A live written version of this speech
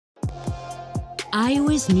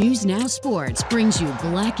Iowa's News Now Sports brings you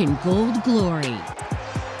black and gold glory.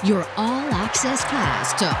 Your all-access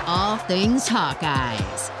pass to all things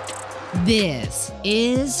Hawkeyes. This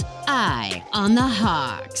is Eye on the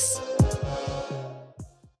Hawks.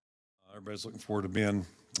 Everybody's looking forward to being,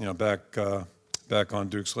 back on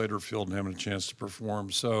Duke Slater Field and having a chance to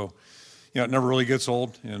perform. So, it never really gets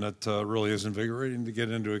old, and it really is invigorating to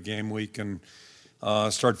get into a game week and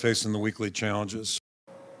start facing the weekly challenges.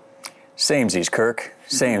 Samesies, Kirk.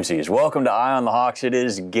 Samesies. Welcome to Eye on the Hawks. It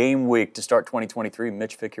is game week to start 2023.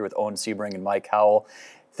 Mitch Fick here with Owen Sebring and Mike Howell.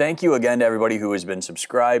 Thank you again to everybody who has been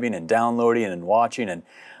subscribing and downloading and watching and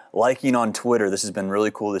liking on Twitter. This has been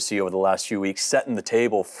really cool to see over the last few weeks, setting the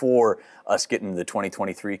table for us getting the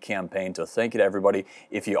 2023 campaign. So thank you to everybody.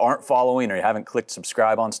 If you aren't following or you haven't clicked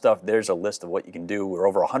subscribe on stuff, there's a list of what you can do. We're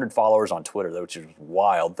over 100 followers on Twitter, which is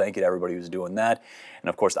wild. Thank you to everybody who's doing that. And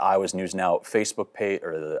of course, the Iowa's News Now Facebook page,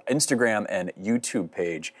 or the Instagram and YouTube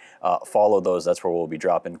page. Follow those. That's where we'll be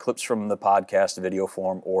dropping clips from the podcast video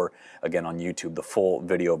form, or again on YouTube, the full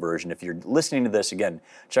video version. If you're listening to this, again,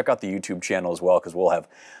 check out the YouTube channel as well, because we'll have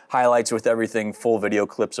highlights with everything, full video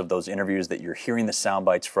clips of those interviews that you're hearing the sound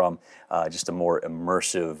bites from, just a more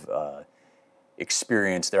immersive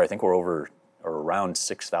experience there. I think we're over or around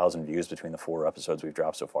 6,000 views between the 4 episodes we've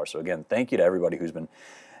dropped so far. So again, thank you to everybody who's been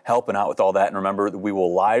helping out with all that. And remember, we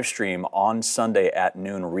will live stream on Sunday at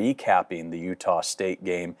noon, recapping the Utah State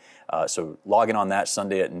game. So log in on that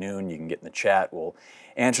Sunday at noon. You can get in the chat. We'll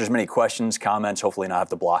answer as many questions, comments, hopefully not have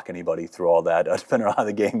to block anybody through all that, depending on how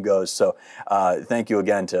the game goes. So thank you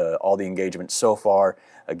again to all the engagement so far.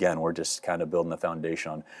 Again, we're just kind of building the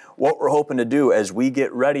foundation on what we're hoping to do as we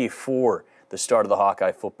get ready for the start of the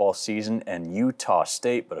Hawkeye football season and Utah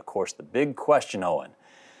State. But of course, the big question, Owen,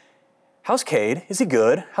 how's Cade? Is he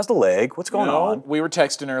good? How's the leg? What's going on? We were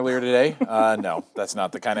texting earlier today. No, that's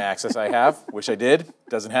not the kind of access I have. Wish I did.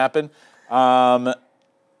 Doesn't happen. I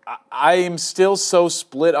am still so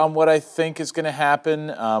split on what I think is going to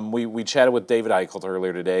happen. We chatted with David Eichelt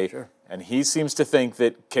earlier today, Sure. And he seems to think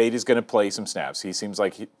that Cade is going to play some snaps. He seems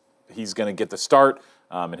like he's going to get the start,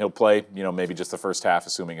 and he'll play, maybe just the first half,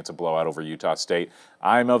 assuming it's a blowout over Utah State.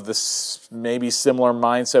 I'm of this maybe similar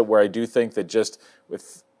mindset where I do think that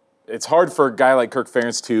it's hard for a guy like Kirk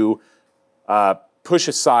Ferentz to push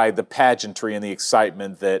aside the pageantry and the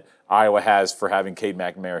excitement that Iowa has for having Cade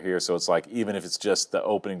McNamara here. So it's like, even if it's just the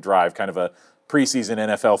opening drive, kind of a preseason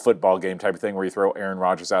NFL football game type of thing where you throw Aaron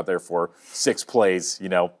Rodgers out there for 6 plays,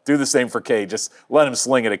 do the same for Cade. Just let him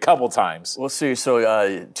sling it a couple times. We'll see.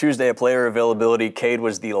 So Tuesday, a player availability. Cade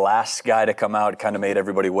was the last guy to come out. Kind of made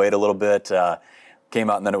everybody wait a little bit. Came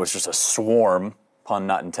out, and then it was just a swarm, pun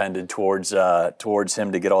not intended, towards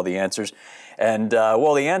him to get all the answers. And,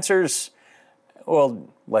 the answers,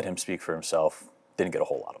 let him speak for himself. Didn't get a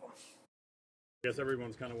whole lot of them. I guess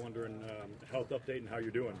everyone's kind of wondering health update and how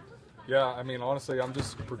you're doing. Yeah, honestly, I'm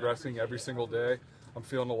just progressing every single day. I'm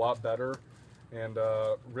feeling a lot better, and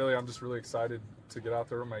really, I'm just really excited to get out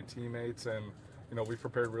there with my teammates, and, we've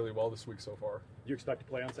prepared really well this week so far. Do you expect to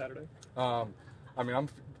play on Saturday? I'm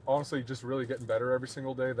honestly just really getting better every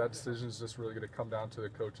single day. That decision is just really going to come down to the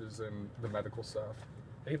coaches and the medical staff.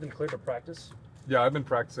 Have you been cleared to practice? Yeah, I've been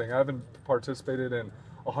practicing. I haven't participated in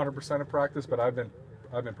 100% of practice, but I've been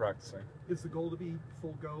practicing. Is the goal to be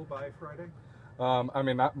full go by Friday?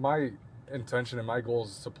 My intention and my goal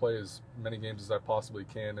is to play as many games as I possibly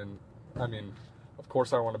can. And, of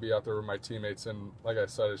course I want to be out there with my teammates. And like I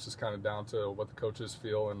said, it's just kind of down to what the coaches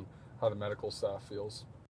feel and how the medical staff feels.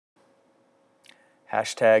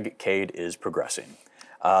 # Cade is progressing.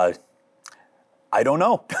 I don't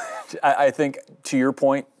know. I think, to your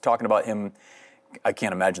point, talking about him, I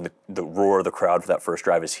can't imagine the roar of the crowd for that first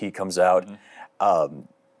drive as he comes out. Mm-hmm.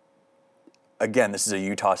 Again, this is a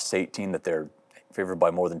Utah State team that they're favored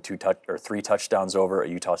by more than 3 touchdowns over, a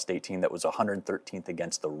Utah State team that was 113th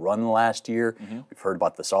against the run last year. Mm-hmm. We've heard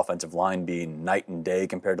about this offensive line being night and day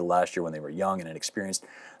compared to last year when they were young and inexperienced.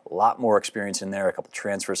 A lot more experience in there. A couple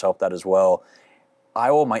transfers helped that as well.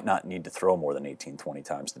 Iowa might not need to throw more than 18, 20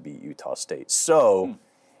 times to beat Utah State. So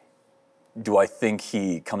do I think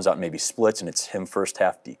he comes out and maybe splits and it's him first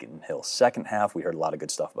half, Deacon Hill second half? We heard a lot of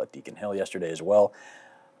good stuff about Deacon Hill yesterday as well.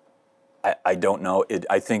 I don't know.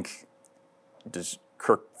 I think, does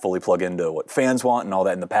Kirk fully plug into what fans want and all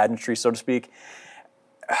that in the pageantry, so to speak?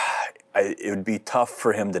 It would be tough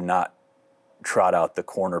for him to not trot out the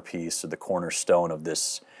corner piece or the cornerstone of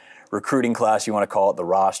this recruiting class, you want to call it, the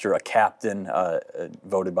roster, a captain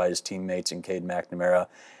voted by his teammates in Cade McNamara.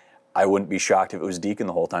 I wouldn't be shocked if it was Deacon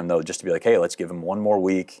the whole time, though, just to be like, hey, let's give him one more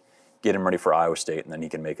week, get him ready for Iowa State, and then he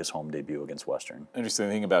can make his home debut against Western. Interesting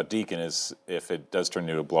thing about Deacon is if it does turn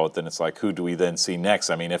into a blowout, then it's like, who do we then see next?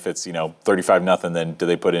 I mean, if it's 35-0, then do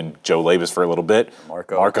they put in Joe Labus for a little bit?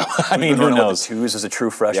 Marco. I mean, who knows? The twos as a true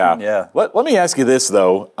freshman. Yeah. Let me ask you this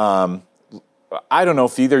though. I don't know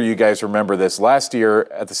if either of you guys remember this. Last year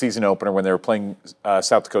at the season opener when they were playing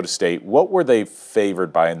South Dakota State, what were they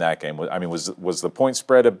favored by in that game? I mean, was the point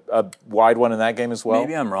spread a wide one in that game as well?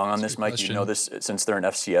 Maybe I'm wrong on this, Mike. question. You know this, since they're an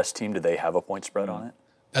FCS team, do they have a point spread on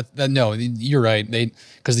it? No, you're right.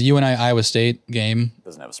 Because the UNI Iowa State game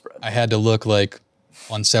Doesn't have a spread. I had to look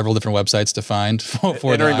on several different websites to find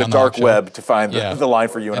for entering the dark web to find the line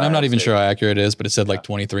for UNI. And I'm not even sure how accurate it is, but it said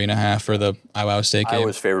 23.5 for the Iowa State game. I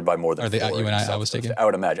was favored by more than or the 4 UNI in South Iowa State Dakota game. I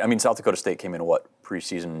would imagine. I mean, South Dakota State came in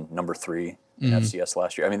preseason number 3 in FCS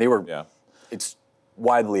last year. I mean, they were. Yeah. It's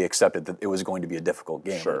widely accepted that it was going to be a difficult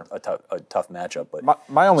game, Sure. a tough matchup. But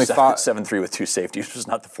my only thought 7-3 with 2 safeties was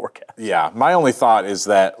not the forecast. Yeah, my only thought is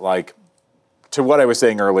that to what I was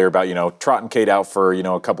saying earlier about trotting Cade out for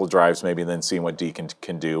a couple of drives maybe, and then seeing what Deacon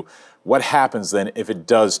can do. What happens then if it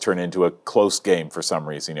does turn into a close game for some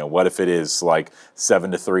reason? What if it is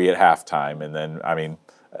 7-3 at halftime, and then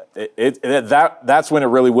that's when it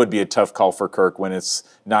really would be a tough call for Kirk, when it's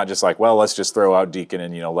not just let's just throw out Deacon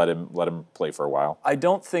and let him play for a while. I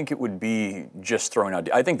don't think it would be just throwing out.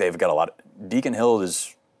 I think they've got a lot. Deacon Hill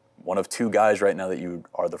is one of 2 guys right now that you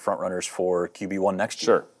are the front runners for QB1 next year.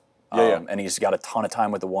 Sure. Yeah. And he's got a ton of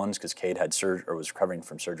time with the ones because Cade had was recovering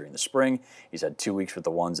from surgery in the spring. He's had 2 weeks with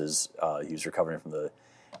the ones as he was recovering from the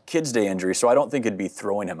Kids Day injury. So I don't think it'd be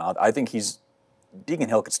throwing him out. I think Deacon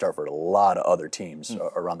Hill could start for a lot of other teams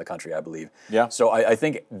around the country, I believe. Yeah. So I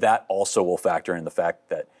think that also will factor in the fact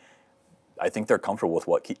that I think they're comfortable with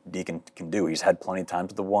what Deacon can do. He's had plenty of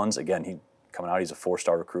times with the ones. Again, coming out, he's a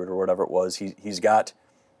 4-star recruiter or whatever it was. He's got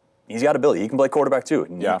ability. He can play quarterback too.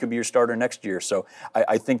 And he could be your starter next year. So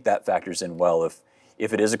I think that factors in well.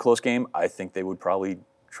 If it is a close game, I think they would probably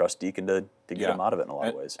trust Deacon to get him out of it in a lot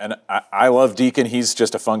of ways. And I love Deacon. He's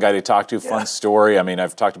just a fun guy to talk to, fun story. I mean,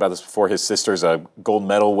 I've talked about this before. His sister's a gold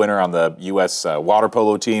medal winner on the U.S. Water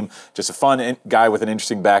polo team. Just a fun guy with an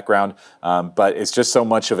interesting background. But it's just so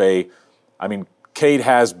much of Cade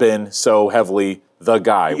has been so heavily the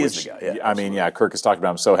guy. He is the guy, Kirk has talked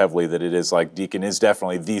about him so heavily that it is Deacon is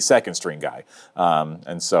definitely the second string guy.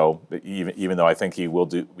 And so even though I think he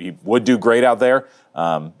would do great out there,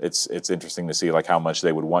 it's interesting to see how much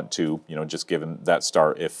they would want to just give him that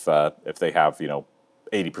start if they have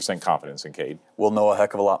 80% confidence in Cade. We'll know a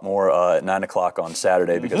heck of a lot more at 9:00 on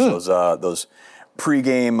Saturday because those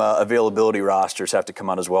pre-game availability rosters have to come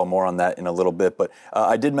out as well. More on that in a little bit. But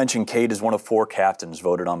I did mention Cade is one of 4 captains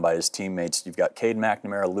voted on by his teammates. You've got Cade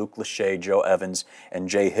McNamara, Luke Lachey, Joe Evans, and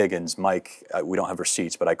Jay Higgins. Mike, we don't have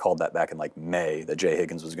receipts, but I called that back in May that Jay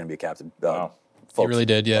Higgins was going to be a captain. Wow. He really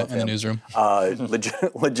did, in the newsroom.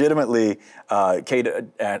 Legitimately, Cade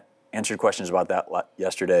answered questions about that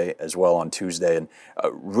yesterday as well on Tuesday, and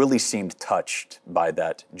really seemed touched by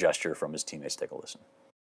that gesture from his teammates. Take a listen.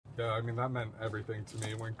 Yeah, that meant everything to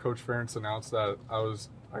me. When Coach Ferentz announced that I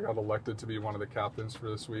got elected to be one of the captains for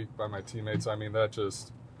this week by my teammates,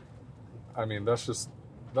 that's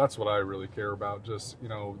what I really care about. Just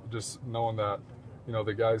knowing that,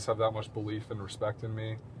 the guys have that much belief and respect in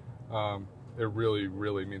me. It really,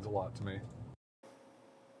 really means a lot to me.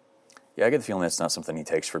 Yeah, I get the feeling that's not something he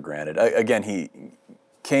takes for granted. Again, he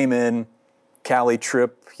came in, Cali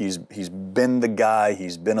trip. He's been the guy.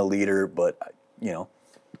 He's been a leader, but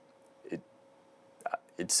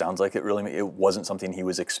it sounds like it wasn't something he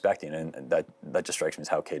was expecting, and that just strikes me as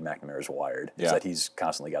how Cade McNamara is wired. Is that he's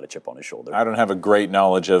constantly got a chip on his shoulder. I don't have a great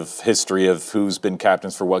knowledge of history of who's been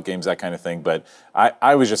captains for what games, that kind of thing, but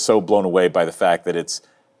I was just so blown away by the fact that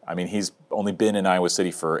he's only been in Iowa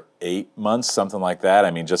City for 8 months, something like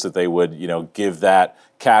that. Just that they would, give that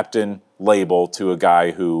captain label to a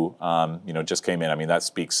guy who, just came in. That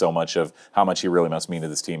speaks so much of how much he really must mean to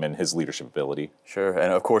this team and his leadership ability. Sure,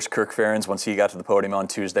 and of course, Kirk Ferentz, once he got to the podium on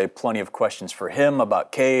Tuesday, plenty of questions for him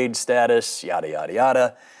about Cade, status, yada, yada,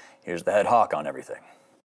 yada. Here's the head hawk on everything.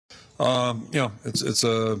 It's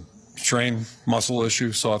a strain muscle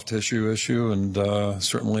issue, soft tissue issue, and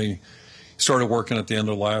certainly started working at the end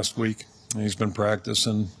of last week. He's been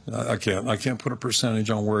practicing. I can't put a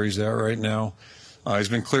percentage on where he's at right now. He's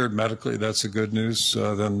been cleared medically. That's the good news.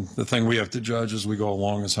 Then the thing we have to judge as we go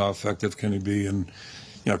along is how effective can he be, and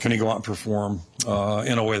can he go out and perform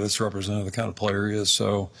in a way that's representative of the kind of player he is.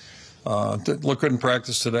 So look good in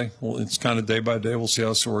practice today. Well, it's kind of day by day. We'll see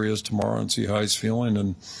how sore he is tomorrow and see how he's feeling.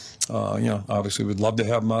 And obviously we'd love to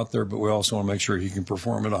have him out there, but we also want to make sure he can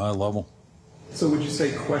perform at a high level. So would you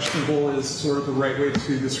say questionable is sort of the right way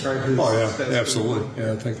to describe his? Oh yeah, absolutely.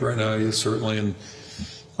 Yeah, I think right now he is certainly, and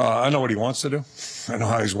I know what he wants to do. I know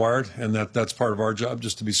how he's wired, and that's part of our job,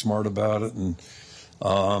 just to be smart about it. And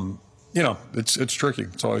it's tricky.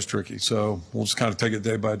 It's always tricky. So we'll just kind of take it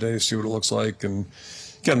day by day, see what it looks like. And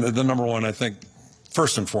again, the number one, I think,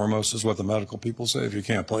 first and foremost, is what the medical people say. If you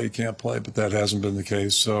can't play, you can't play. But that hasn't been the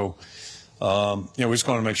case. So we just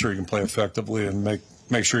want to make sure he can play effectively and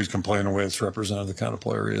make sure he's can play in a way that's representative of the kind of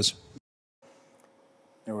player he is.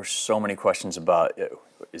 There were so many questions about,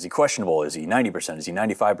 is he questionable? Is he 90%? Is he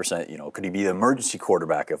 95%? Could he be the emergency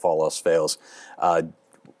quarterback if all else fails?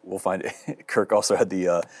 We'll find it. Kirk also had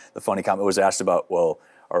the funny comment. It was asked about,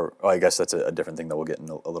 I guess that's a different thing that we'll get in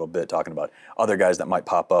a little bit, talking about other guys that might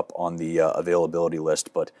pop up on the availability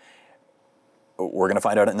list. But we're going to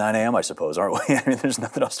find out at 9 a.m., I suppose, aren't we? I mean, there's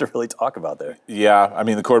nothing else to really talk about there. Yeah, I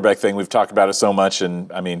mean, the quarterback thing, we've talked about it so much,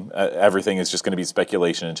 and I mean, everything is just going to be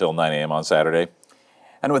speculation until 9 a.m. on Saturday.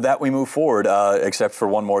 And with that, we move forward, except for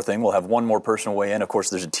one more thing. We'll have one more person weigh in. Of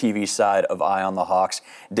course, there's a TV side of Eye on the Hawks.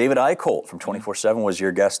 David Eicholt from 24/7 was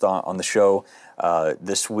your guest on the show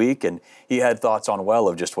this week, and he had thoughts on,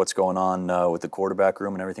 of just what's going on with the quarterback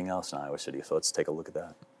room and everything else in Iowa City. So let's take a look at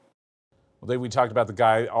that. Well, Dave, we talked about the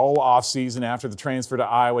guy all offseason after the transfer to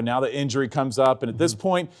Iowa. Now the injury comes up, and at this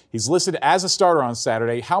point, he's listed as a starter on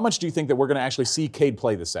Saturday. How much do you think that we're going to actually see Cade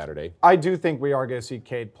play this Saturday? I do think we are going to see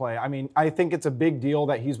Cade play. I mean, I think it's a big deal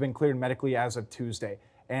that he's been cleared medically as of Tuesday.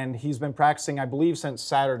 And he's been practicing, I believe, since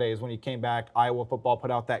Saturdays when he came back. Iowa football put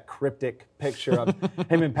out that cryptic picture of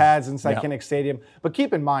him in pads inside Kinnick Stadium. But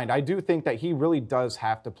keep in mind, I do think that he really does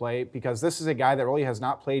have to play, because this is a guy that really has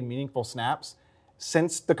not played meaningful snaps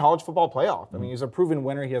since the college football playoff. I mean, he's a proven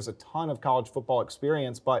winner. He has a ton of college football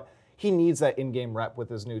experience, but he needs that in-game rep with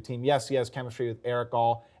his new team. Yes, he has chemistry with Eric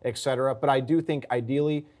All, et cetera, but I do think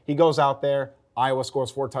ideally he goes out there, Iowa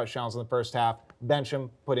scores 4 touchdowns in the first half, bench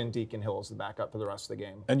him, put in Deacon Hill as the backup for the rest of the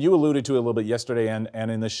game. And you alluded to it a little bit yesterday and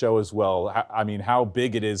in the show as well. I mean, how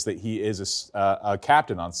big it is that he is a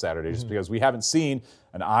captain on Saturday, just because we haven't seen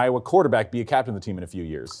an Iowa quarterback be a captain of the team in a few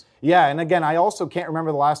years. Yeah, and again, I also can't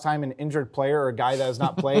remember the last time an injured player or a guy that has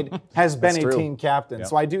not played has been a team captain. Yeah.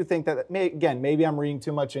 So I do think that, maybe I'm reading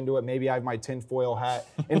too much into it. Maybe I have my tinfoil hat.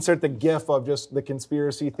 Insert the gif of just the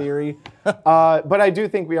conspiracy theory. But I do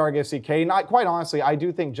think we are going to see Cade. Quite honestly, I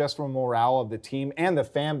do think just from morale of the team and the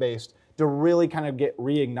fan base to really kind of get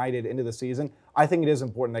reignited into the season, I think it is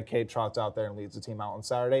important that Cade trots out there and leads the team out on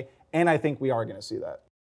Saturday. And I think we are going to see that.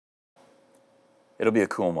 It'll be a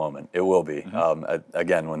cool moment. It will be.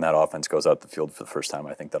 Again, when that offense goes out the field for the first time,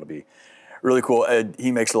 I think that'll be really cool.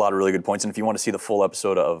 He makes a lot of really good points. And if you want to see the full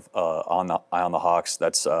episode of Eye on the Hawks,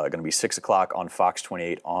 that's going to be 6 o'clock on Fox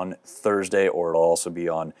 28 on Thursday, or it'll also be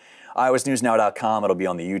on iowasnewsnow.com. It'll be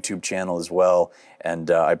on the YouTube channel as well.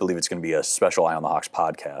 And I believe it's going to be a special Eye on the Hawks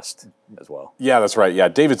podcast as well. Yeah, that's right. Yeah,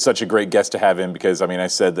 David's such a great guest to have in, because, I mean, I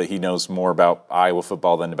said that he knows more about Iowa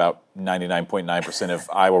football than about 99.9% of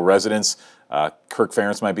Iowa residents. Kirk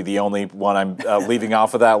Ferentz might be the only one I'm leaving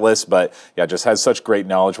off of that list, but yeah, just has such great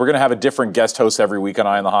knowledge. We're going to have a different guest host every week on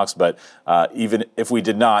Eye on the Hawks, but even if we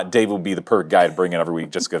did not, Dave would be the perfect guy to bring in every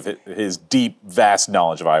week, just because of his deep, vast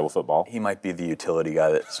knowledge of Iowa football. He might be the utility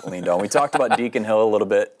guy that's leaned on. We talked about Deacon Hill a little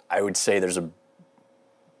bit. I would say there's a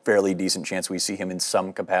fairly decent chance we see him in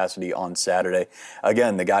some capacity on Saturday.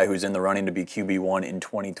 Again, the guy who's in the running to be QB1 in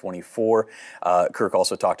 2024. Kirk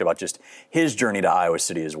also talked about just his journey to Iowa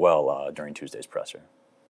City as well during Tuesday's presser.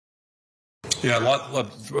 Yeah, a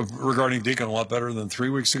lot regarding Deacon, a lot better than 3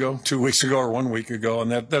 weeks ago, 2 weeks ago, or 1 week ago,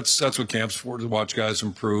 and that's what camp's for, to watch guys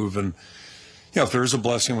improve. And if there's a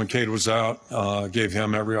blessing, when Cade was out, gave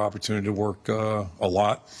him every opportunity to work a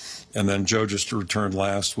lot. And then Joe just returned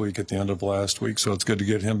last week, at the end of last week, so it's good to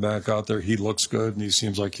get him back out there. He looks good, and he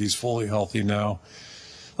seems like he's fully healthy now.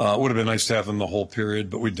 It would have been nice to have him the whole period,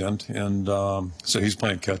 but we didn't. And so he's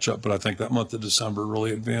playing catch-up, but I think that month of December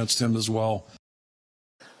really advanced him as well.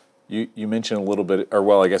 You mentioned a little bit,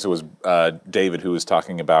 or I guess it was David who was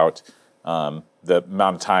talking about the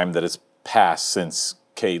amount of time that has passed since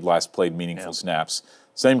Cade last played meaningful snaps.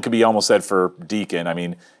 Same could be almost said for Deacon. I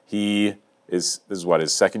mean, this is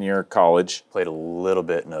his second year of college. Played a little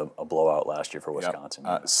bit in a blowout last year for Wisconsin.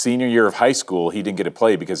 Senior year of high school, he didn't get to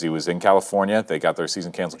play because he was in California. They got their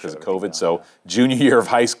season canceled because of COVID. So junior year of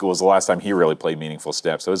high school was the last time he really played meaningful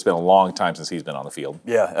snaps. So it's been a long time since he's been on the field.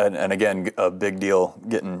 Yeah, and again, a big deal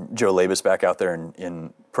getting Joe Labus back out there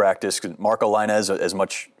in practice. Marco Lainez, as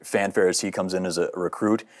much fanfare as he comes in as a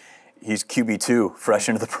recruit, he's QB2, fresh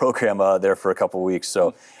into the program there for a couple weeks.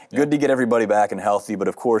 So good to get everybody back and healthy. But,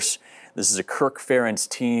 of course, this is a Kirk Ferentz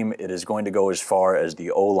team. It is going to go as far as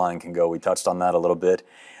the O-line can go. We touched on that a little bit.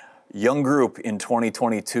 Young group in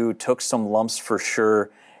 2022, took some lumps for sure.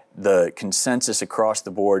 The consensus across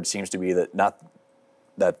the board seems to be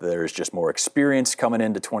that there's just more experience coming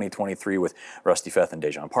into 2023 with Rusty Feth and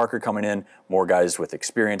Dejon Parker coming in, more guys with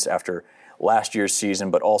experience after last year's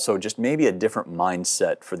season, but also just maybe a different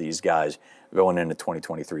mindset for these guys going into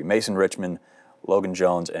 2023. Mason Richman, Logan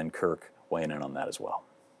Jones, and Kirk weighing in on that as well.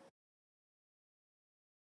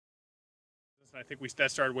 I think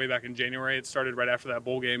that started way back in January. It started right after that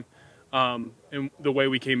bowl game. And the way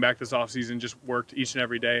we came back this offseason just worked each and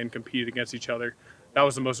every day and competed against each other. That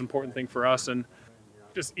was the most important thing for us. And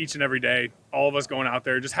just each and every day, all of us going out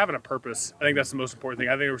there, just having a purpose. I think that's the most important thing.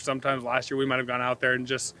 I think there were sometimes last year we might have gone out there and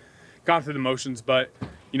just gone through the motions. But,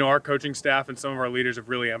 our coaching staff and some of our leaders have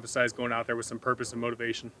really emphasized going out there with some purpose and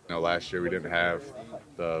motivation. Last year we didn't have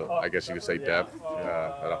the, I guess you could say, depth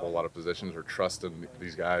at a whole lot of positions or trust in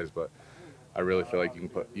these guys. But I really feel like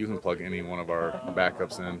you can plug any one of our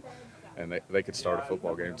backups in, and they could start a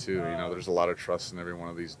football game too. There's a lot of trust in every one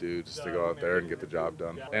of these dudes to go out there and get the job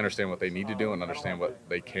done. They understand what they need to do and understand what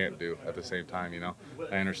they can't do at the same time.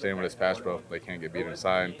 They understand what it's pass pro. They can't get beat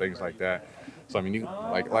inside and things like that. So you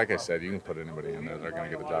like I said, you can put anybody in there. They're going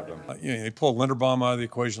to get the job done. You pulled Linderbaum out of the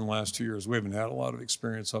equation the last 2 years. We haven't had a lot of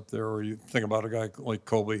experience up there. Or you think about a guy like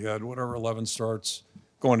Colby had 11 starts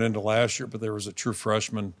going into last year, but there was a true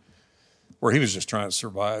freshman where he was just trying to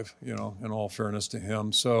survive, in all fairness to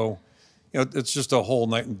him. So, it's just a whole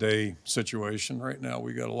night and day situation right now.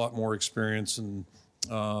 We got a lot more experience and,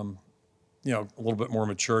 a little bit more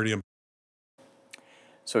maturity.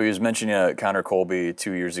 So he was mentioning Connor Colby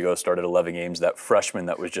 2 years ago, started 11 games. That freshman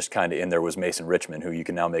that was just kind of in there was Mason Richman, who you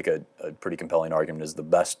can now make a pretty compelling argument is the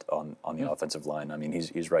best on the offensive line. I mean,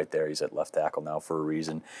 he's right there. He's at left tackle now for a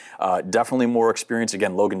reason. Definitely more experience.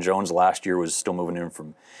 Again, Logan Jones last year was still moving in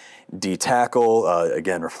from D tackle.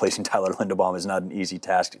 Again, replacing Tyler Linderbaum is not an easy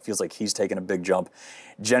task. It feels like he's taken a big jump.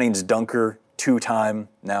 Jennings Dunker, 2-time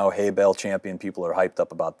now hay bale champion. People are hyped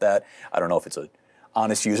up about that. I don't know if it's a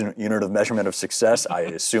honest unit of measurement of success. I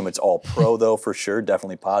assume it's all pro, though, for sure.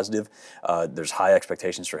 Definitely positive. There's high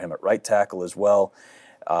expectations for him at right tackle as well.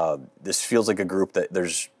 This feels like a group that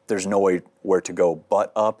there's no way where to go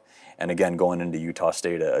but up. And again, going into Utah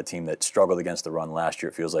State, a team that struggled against the run last year,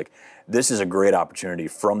 it feels like this is a great opportunity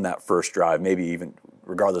from that first drive, maybe even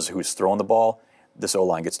regardless of who's throwing the ball, this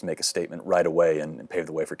O-line gets to make a statement right away and pave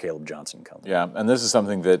the way for Caleb Johnson and company. Yeah, and this is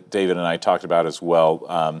something that David and I talked about as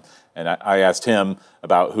well. And I asked him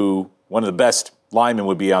about who one of the best linemen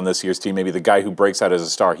would be on this year's team, maybe the guy who breaks out as a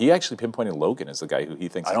star. He actually pinpointed Logan as the guy who he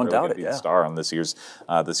thinks is really going to be the star on this year's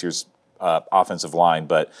offensive line.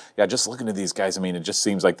 But yeah, just looking at these guys, I mean, it just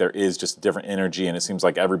seems like there is just different energy, and it seems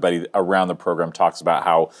like everybody around the program talks about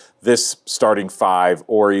how this starting five,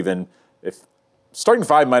 or even if starting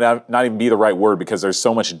five might not even be the right word, because there's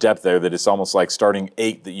so much depth there that it's almost like starting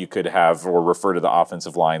 8 that you could have or refer to the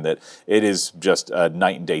offensive line, that it is just a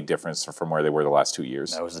night and day difference from where they were the last 2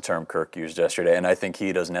 years. That was the term Kirk used yesterday, and I think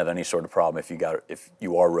he doesn't have any sort of problem if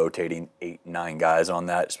you are rotating 8-9 guys on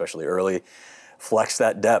that, especially early. Flex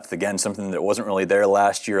that depth. Again, something that wasn't really there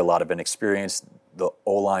last year. A lot of inexperience. The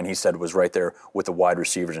O-line, he said, was right there with the wide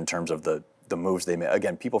receivers in terms of the moves they made.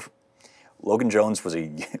 Again, Logan Jones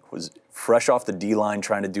was fresh off the D-line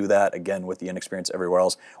trying to do that, again, with the inexperience everywhere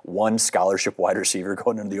else. One scholarship wide receiver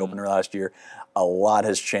going into the opener last year. A lot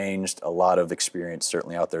has changed. A lot of experience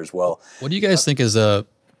certainly out there as well. What do you guys think is a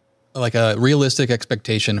realistic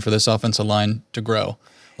expectation for this offensive line to grow?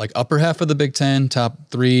 Like upper half of the Big Ten, top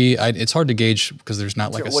 3. It's hard to gauge because there's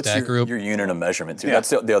not like a stat group. Your unit of measurement too. Yeah. That's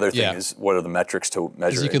the other thing is what are the metrics to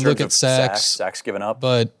measure? You could look at sacks given up.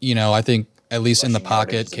 But I think at least in the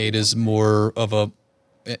pocket, Cade is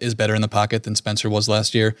is better in the pocket than Spencer was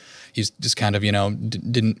last year. He's just kind of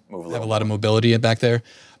didn't have a lot of mobility back there.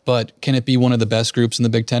 But can it be one of the best groups in the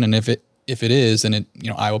Big Ten? And if it is, then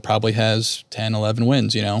Iowa probably has 10, 11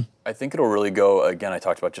 wins. I think it'll really go, again, I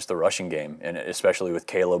talked about just the rushing game, and especially with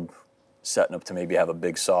Caleb setting up to maybe have a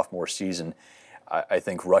big sophomore season. I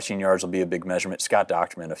think rushing yards will be a big measurement. Scott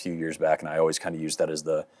Docterman a few years back, and I always kind of used that as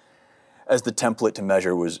the template to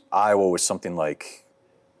measure, was Iowa was something like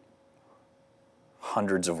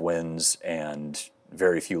hundreds of wins and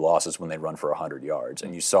very few losses when they run for 100 yards.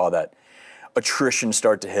 And you saw that attrition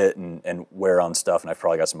start to hit and wear on stuff, and I've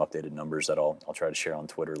probably got some updated numbers that I'll try to share on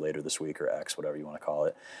Twitter later this week, or X, whatever you want to call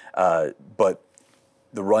it. But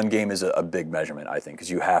the run game is a big measurement, I think,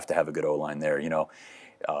 because you have to have a good O-line there.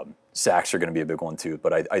 Sacks are going to be a big one too,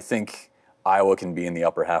 but I think Iowa can be in the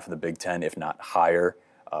upper half of the Big Ten, if not higher.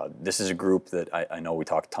 This is a group that I know we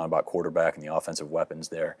talked a ton about quarterback and the offensive weapons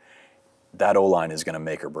there. That O-line is going to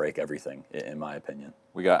make or break everything, in my opinion.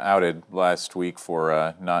 We got outed last week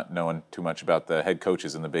for not knowing too much about the head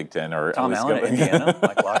coaches in the Big Ten. Or Tom Allen at Indiana,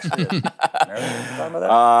 Mike Locksley at Maryland. Talking about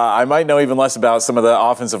that? I might know even less about some of the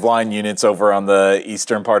offensive line units over on the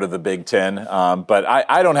eastern part of the Big Ten. But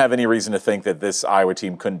I don't have any reason to think that this Iowa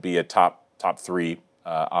team couldn't be a top 3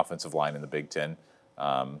 offensive line in the Big Ten,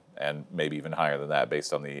 and maybe even higher than that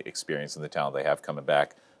based on the experience and the talent they have coming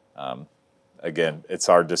back. Again, it's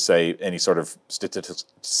hard to say any sort of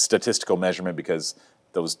statistical measurement because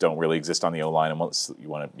those don't really exist on the O-line unless you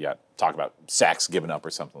want to talk about sacks given up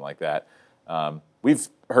or something like that. We've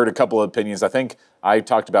heard a couple of opinions. I think I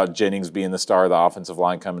talked about Jennings being the star of the offensive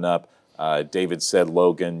line coming up. David said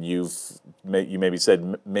Logan. You maybe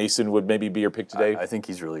said Mason would maybe be your pick today. I think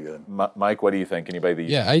he's really good. Mike, what do you think? Anybody?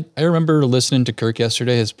 Yeah, I remember listening to Kirk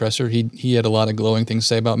yesterday, his presser. He had a lot of glowing things to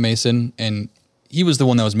say about Mason, and he was the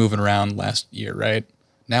one that was moving around last year, right?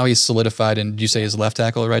 Now he's solidified, and did you say his left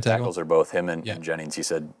tackle or right tackle? Tackles are both him and Jennings. He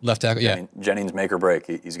said left tackle, Jennings make or break.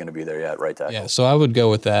 He's going to be there, at right tackle. Yeah, so I would go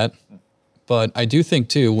with that. But I do think,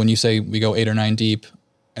 too, when you say we go 8 or 9 deep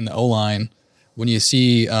in the O-line, when you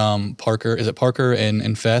see Parker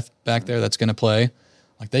and Feth back there that's going to play,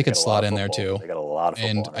 like they could slot in there, too. They got a lot of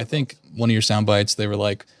football. And I think one of your sound bites, they were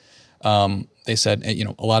like, they said,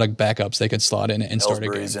 a lot of backups they could slot in and start a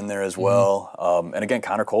game. Ellsbury's in there as well. And again,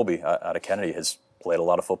 Connor Colby out of Kennedy has played a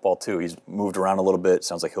lot of football too. He's moved around a little bit.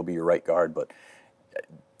 Sounds like he'll be your right guard, but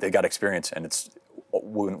they got experience. And it's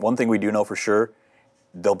one thing we do know for sure,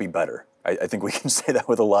 they'll be better. I think we can say that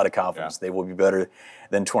with a lot of confidence. Yeah. They will be better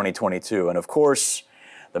than 2022. And of course,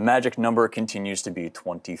 the magic number continues to be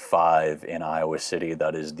 25 in Iowa City.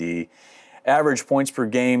 That is the average points per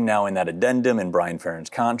game now in that addendum in Brian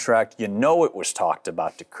Ferentz' contract. You know it was talked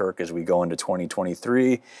about to Kirk as we go into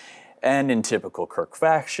 2023. And in typical Kirk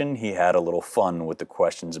fashion, he had a little fun with the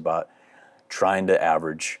questions about trying to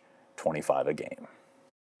average 25 a game.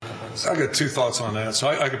 I got 2 thoughts on that. So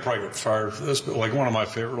I could probably get fired for this, but like one of my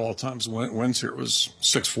favorite all times wins here was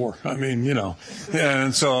 6-4. I mean,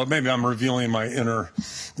 and so maybe I'm revealing my inner,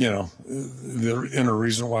 the inner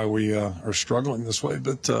reason why we are struggling this way.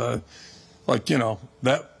 But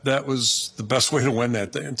that was the best way to win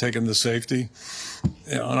that day and taking the safety.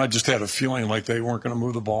 And I just had a feeling like they weren't going to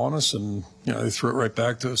move the ball on us, and they threw it right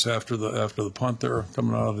back to us after the punt there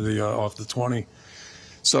coming out of the off the 20.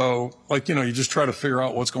 So you just try to figure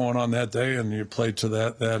out what's going on that day, and you play to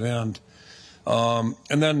that end.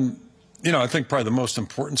 And then I think probably the most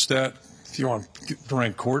important stat, if you want to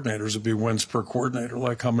rank coordinators, would be wins per coordinator.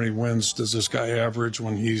 Like how many wins does this guy average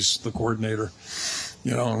when he's the coordinator?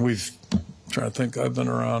 And we've trying to think. I've been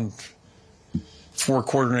around 4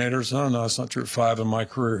 coordinators. Oh, no, it's not true. 5 in my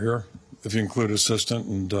career here, if you include assistant,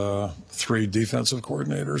 and 3 defensive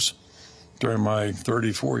coordinators during my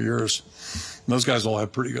 34 years. And those guys all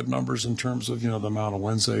have pretty good numbers in terms of, the amount of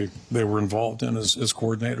wins they were involved in as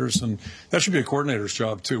coordinators. And that should be a coordinator's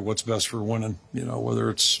job, too. What's best for winning, whether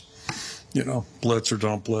it's, blitz or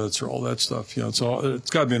don't blitz or all that stuff. It's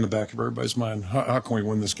got to be in the back of everybody's mind. How can we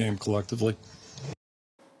win this game collectively?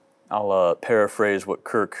 I'll paraphrase what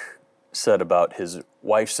Kirk said about his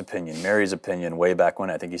wife's opinion, Mary's opinion, way back when.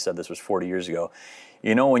 I think he said this was 40 years ago.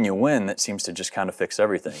 When you win, that seems to just kind of fix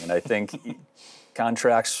everything. And I think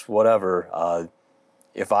contracts, whatever,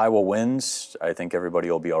 if Iowa wins, I think everybody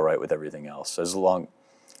will be all right with everything else, as long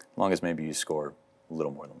as maybe you score a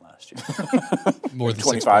little more than last year. More than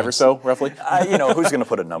 25 or so, roughly? Who's going to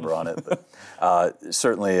put a number on it? But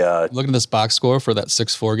certainly. Looking at this box score for that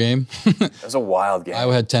 6-4 game. It was a wild game.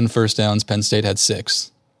 Iowa had 10 first downs. Penn State had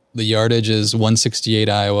 6. The yardage is 168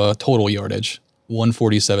 Iowa, total yardage,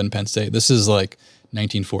 147 Penn State. This is like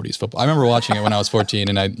 1940s football. I remember watching it when I was 14,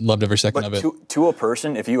 and I loved every second of it. To a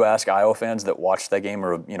person, if you ask Iowa fans that watched that game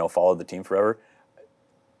or followed the team forever,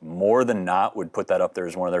 more than not would put that up there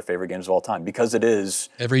as one of their favorite games of all time, because it is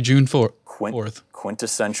every June 4th.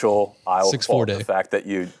 Quintessential Iowa football. Day. The fact that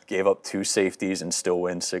you gave up 2 safeties and still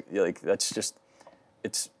win 6, that's just,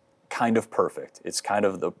 it's kind of perfect. It's kind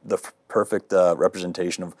of the perfect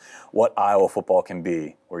representation of what Iowa football can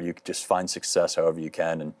be, where you just find success however you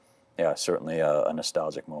can. And yeah, certainly a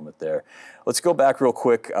nostalgic moment there. Let's go back real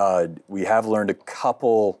quick. We have learned a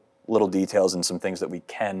couple little details and some things that we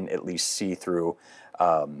can at least see through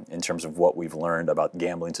in terms of what we've learned about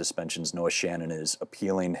gambling suspensions. Noah Shannon is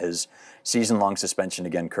appealing his season-long suspension.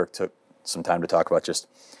 Again, Kirk took some time to talk about just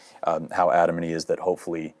how adamant he is that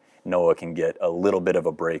hopefully Noah can get a little bit of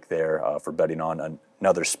a break there for betting on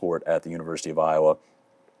another sport at the University of Iowa.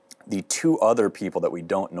 the two other people that we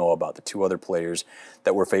don't know about, the two other players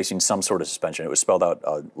that were facing some sort of suspension. It was spelled out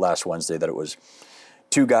last Wednesday that it was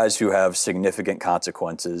two guys who have significant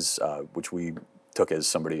consequences, which we took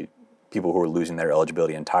as people who are losing their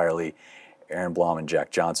eligibility entirely. Aaron Blom and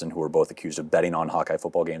Jack Johnson, who were both accused of betting on Hawkeye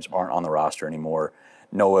football games, aren't on the roster anymore.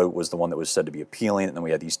 Noah was the one that was said to be appealing, and then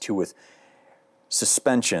we had these two with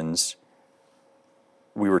suspensions.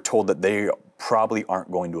 We were told that they probably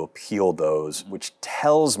aren't going to appeal those, which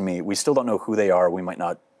tells me we still don't know who they are. We might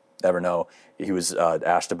not ever know. He was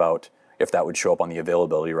asked about if that would show up on the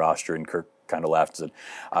availability roster, and Kirk kind of laughed and said,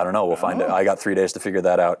 I don't know, we'll find it. I got 3 days to figure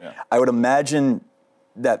that out. Yeah. I would imagine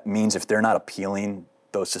that means if they're not appealing,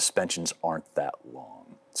 those suspensions aren't that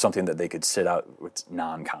long. Something that they could sit out with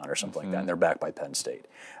non-con or something like that, and they're back by Penn State.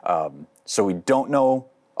 So we don't know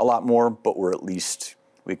a lot more, but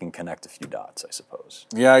we can connect a few dots, I suppose.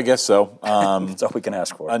 Yeah, I guess so. That's all we can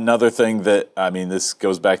ask for. Another thing that, this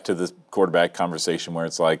goes back to the quarterback conversation where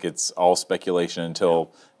it's like it's all speculation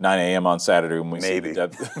until 9 a.m. on Saturday when we see the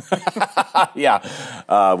depth.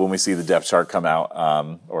 When we see the depth chart come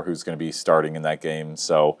out, or who's going to be starting in that game.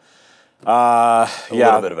 So, a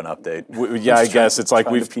little bit of an update. I guess it's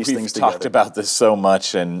like we've talked about this so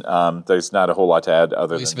much, and there's not a whole lot to add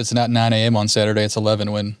other than. If it's not 9 a.m. on Saturday, it's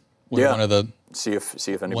 11 when one of the. See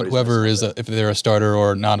if anybody. Whoever is, if they're a starter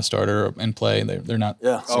or not a starter in play, they're not.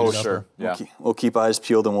 Yeah. Oh, sure. Yeah. We'll keep eyes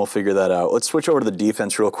peeled and we'll figure that out. Let's switch over to the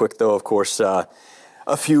defense real quick, though. Of course, a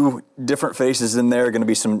few different faces in there. Going to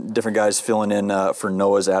be some different guys filling in for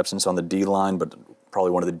Noah's absence on the D line, but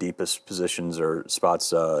probably one of the deepest positions or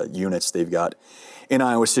spots units they've got in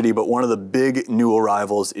Iowa City. But one of the big new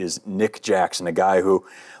arrivals is Nick Jackson, a guy who,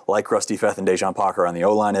 like Rusty Feth and Dejan Parker on the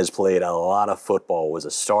O-line, has played a lot of football, was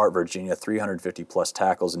a star at Virginia, 350-plus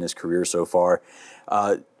tackles in his career so far.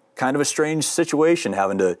 Kind of a strange situation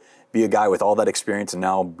having to be a guy with all that experience and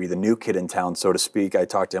now be the new kid in town, so to speak. I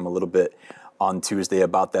talked to him a little bit on Tuesday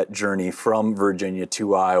about that journey from Virginia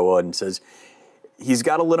to Iowa and says he's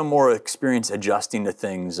got a little more experience adjusting to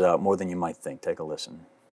things more than you might think. Take a listen.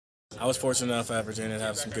 I was fortunate enough at Virginia to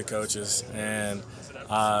have some good coaches and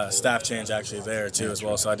staff change actually there too as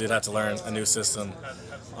well. So I did have to learn a new system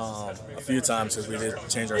a few times because we did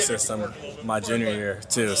change our system my junior year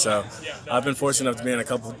too. So I've been fortunate enough to be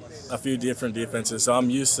in a few different defenses. So I'm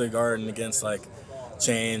used to guarding against like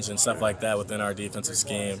change and stuff like that within our defensive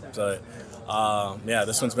scheme. But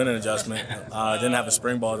this one's been an adjustment. I didn't have a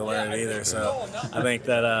spring ball to learn it either. So I think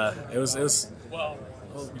that it was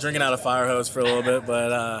drinking out a fire hose for a little bit,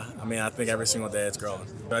 but I think every single day it's growing.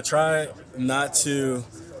 I try not to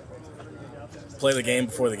play the game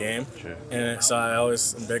before the game, and so I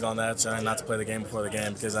always am big on that, trying not to play the game before the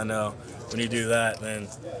game, because I know when you do that, then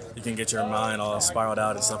you can get your mind all spiraled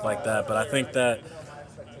out and stuff like that. But I think that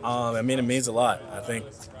it means a lot. I think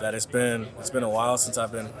that it's been a while since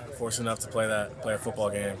I've been fortunate enough to play a football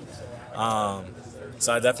game.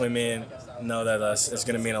 So I definitely know that it's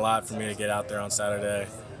going to mean a lot for me to get out there on Saturday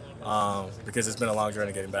because it's been a long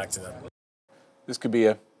journey getting back to that. This could be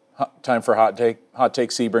a time for hot take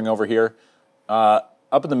Sebring over here.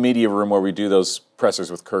 Up in the media room where we do those pressers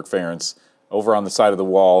with Kirk Ferentz, over on the side of the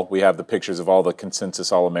wall, we have the pictures of all the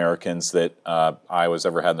consensus All-Americans that Iowa's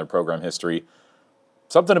ever had in their program history.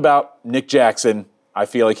 Something about Nick Jackson, I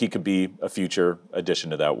feel like he could be a future addition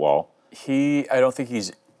to that wall. I don't think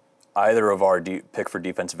he's either of our pick for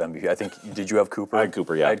defensive MVP. I think, did you have Cooper? I had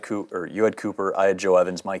Cooper, yeah. You had Cooper. I had Joe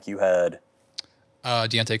Evans. Mike, you had?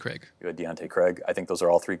 Deontay Craig. You had Deontay Craig. I think those are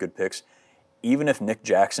all three good picks. Even if Nick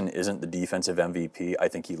Jackson isn't the defensive MVP, I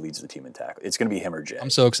think he leads the team in tackle. It's going to be him or Jay. I'm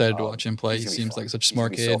so excited to watch him play. He seems like such a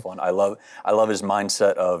smart kid. So fun. I love his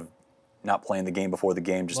mindset of not playing the game before the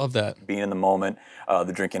game, just love that. Being in the moment.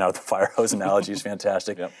 The drinking out of the fire hose analogy is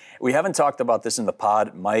fantastic. Yep. We haven't talked about this in the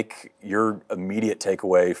pod. Mike, your immediate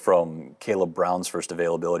takeaway from Caleb Brown's first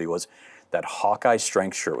availability was that Hawkeye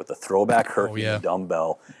strength shirt with the throwback Hercules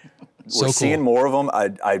dumbbell. So We're seeing more of them.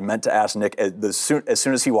 I meant to ask Nick as soon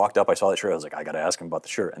as he walked up. I saw that shirt. I was like, I got to ask him about the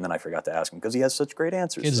shirt, and then I forgot to ask him because he has such great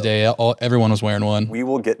answers. Kids Day, everyone was wearing one. We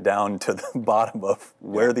will get down to the bottom of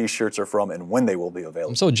where these shirts are from and when they will be available.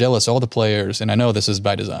 I'm so jealous. All the players, and I know this is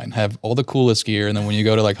by design, have all the coolest gear, and then when you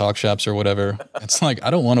go to like Hawk shops or whatever, it's like I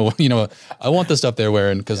don't want to. I want the stuff they're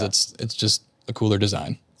wearing because it's just a cooler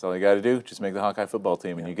design. That's all you got to do. Just make the Hawkeye football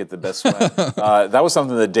team, and you get the best swag. That was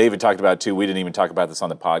something that David talked about, too. We didn't even talk about this on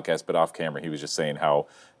the podcast, but off camera, he was just saying how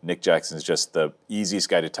Nick Jackson's just the easiest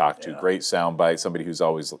guy to talk to. Great soundbite, somebody who's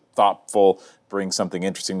always thoughtful, brings something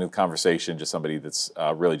interesting to the conversation, just somebody that's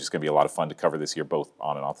really just going to be a lot of fun to cover this year, both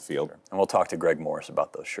on and off the field. And we'll talk to Greg Morris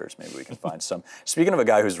about those shirts. Maybe we can find some. Speaking of a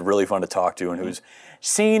guy who's really fun to talk to and who's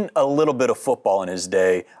seen a little bit of football in his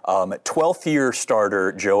day, 12th year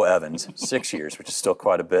starter Joe Evans, 6 years, which is still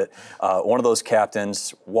quite a bit. One of those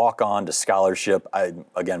captains, walk on to scholarship.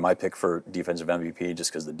 Again, my pick for defensive MVP,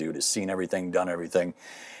 just because the dude has seen everything, done everything,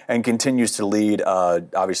 and continues to lead.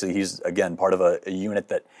 Obviously, he's, again, part of a unit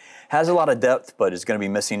that has a lot of depth, but is going to be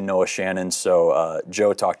missing Noah Shannon. So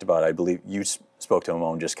Joe talked about, I believe you spoke to him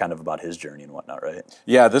on just kind of about his journey and whatnot, right?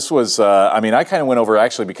 Yeah, this was, I kind of went over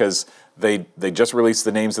actually because they just released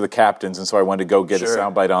the names of the captains, and so I wanted to go get a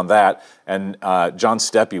soundbite on that. And John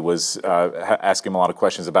Steppe was asking him a lot of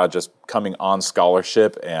questions about just coming on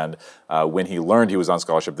scholarship, and when he learned he was on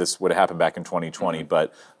scholarship, this would have happened back in 2020.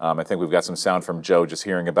 But I think we've got some sound from Joe just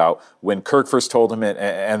hearing about when Kirk first told him it,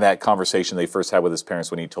 and that conversation they first had with his parents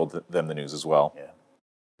when he told them the news as well. Yeah.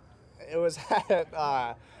 It was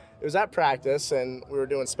at practice, and we were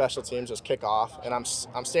doing special teams, just kickoff, and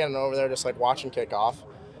I'm standing over there just like watching kickoff,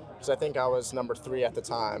 because I think I was number 3 at the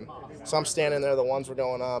time. So I'm standing there, the ones were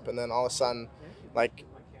going up, and then all of a sudden, like,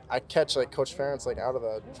 I catch like Coach Ferentz like out of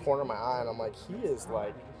the corner of my eye, and I'm like, he is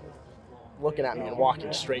like looking at me and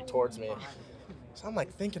walking straight towards me. So I'm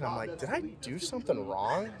like thinking, did I do something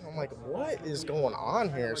wrong? I'm like, what is going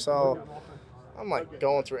on here? So I'm like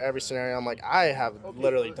going through every scenario. I'm like, I have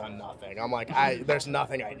literally done nothing. I'm like, there's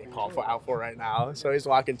nothing I get called out for right now. So he's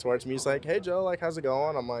walking towards me. He's like, hey, Joe, like, how's it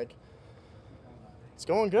going? I'm like, it's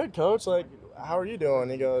going good, Coach. Like, how are you doing?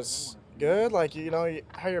 He goes, good. Like, how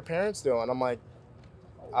are your parents doing? I'm like,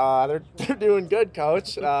 they're doing good,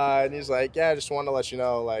 Coach. And he's like, yeah, I just wanted to let you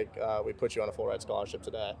know, like, we put you on a full ride scholarship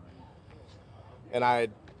today. And I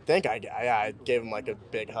think I gave him like a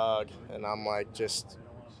big hug, and I'm like just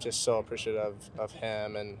so appreciative of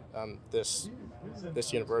him and this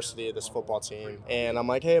university, this football team. And I'm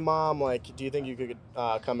like, hey, Mom, like, do you think you could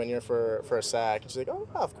come in here for a sack? And she's like, oh,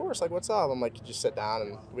 yeah, of course. Like, what's up? I'm like, could you sit down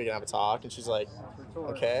and we can have a talk? And she's like,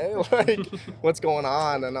 okay, like, what's going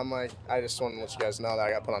on? And I'm like, I just want to let you guys know that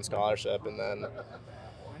I got put on scholarship. And then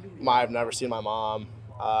I've never seen my mom.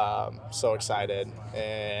 So excited,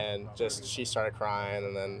 and just she started crying,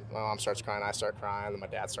 and then my mom starts crying, I start crying, and my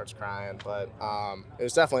dad starts crying. But it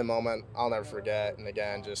was definitely a moment I'll never forget, and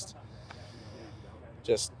again, just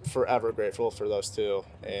forever grateful for those two.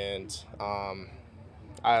 And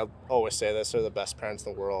I always say this: they're the best parents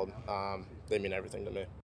in the world. They mean everything to me.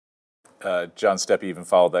 John Steppe even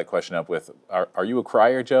followed that question up with, are you a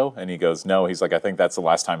crier, Joe? And he goes, no. He's like, I think that's the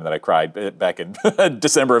last time that I cried, back in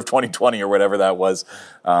December of 2020 or whatever that was.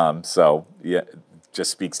 So, yeah,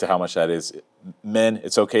 just speaks to how much that is. Men,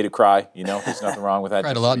 it's okay to cry. There's nothing wrong with that.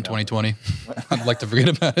 Cried a lot in 2020. I'd like to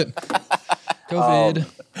forget about it.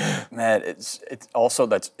 COVID. Man, it's also,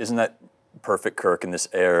 isn't that perfect, Kirk, in this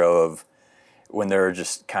era of when there are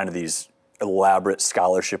just kind of these elaborate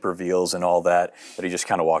scholarship reveals and all that he just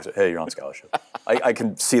kind of walks up, hey, you're on scholarship. I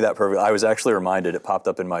can see that perfectly. I was actually reminded, it popped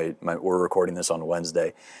up in my we're recording this on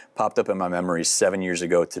Wednesday, popped up in my memory 7 years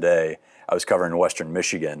ago today. I was covering Western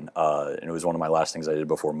Michigan, and it was one of my last things I did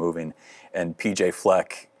before moving, and PJ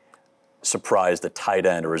Fleck surprised a tight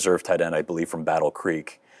end, a reserve tight end, I believe from Battle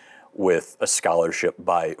Creek, with a scholarship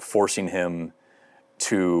by forcing him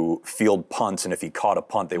to field punts, and if he caught a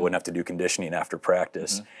punt, they wouldn't have to do conditioning after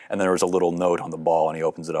practice. Mm-hmm. And then there was a little note on the ball, and he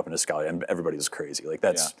opens it up in his scholarship, and everybody was crazy. Like,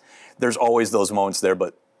 there's always those moments there,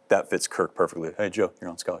 but that fits Kirk perfectly. Hey, Joe, you're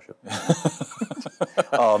on scholarship.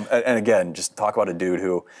 And again, just talk about a dude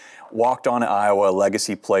who walked on at Iowa, a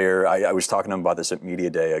legacy player. I was talking to him about this at Media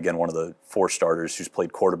Day. Again, one of the 4 starters who's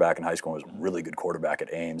played quarterback in high school and was a really good quarterback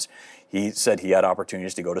at Ames. He said he had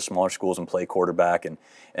opportunities to go to smaller schools and play quarterback and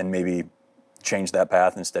maybe change that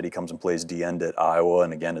path. Instead, he comes and plays D-end at Iowa,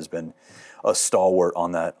 and again has been a stalwart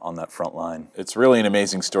on that front line. It's really an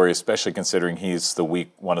amazing story, especially considering he's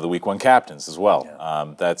one of the Week 1 captains as well.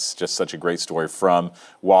 Yeah. That's just such a great story from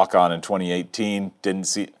walk-on in 2018.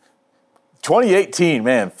 2018,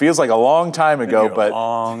 man, feels like a long time ago, but a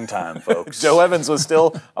long time, folks. Joe Evans was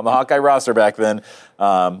still on the Hawkeye roster back then,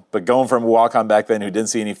 but going from a walk-on back then who didn't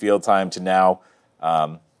see any field time to now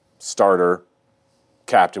starter,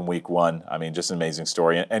 captain Week 1. I mean, just an amazing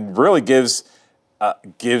story, and really gives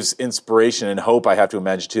inspiration and hope, I have to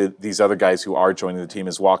imagine, to these other guys who are joining the team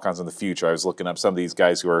as walk-ons in the future. I was looking up some of these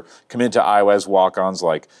guys who are committed to Iowa as walk-ons,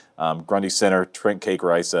 like Grundy center, Trent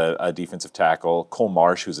Cake-Rice, a defensive tackle, Cole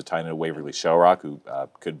Marsh, who's a tight end at Waverly Shellrock, who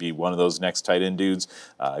could be one of those next tight end dudes,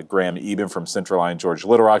 Graham Eben from Central Line, George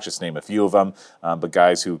Little Rock, just name a few of them, but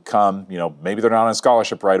guys who come, maybe they're not on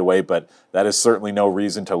scholarship right away, but that is certainly no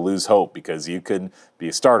reason to lose hope, because you can be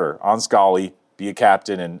a starter on Scully be a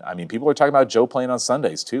captain. And I mean, people are talking about Joe playing on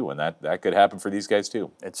Sundays too, and that could happen for these guys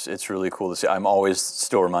too. It's really cool to see. I'm always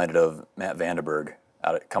still reminded of Matt Vandenberg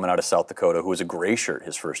coming out of South Dakota, who was a gray shirt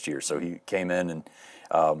his first year. So he came in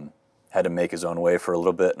and had to make his own way for a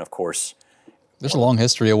little bit, and of course. There's a long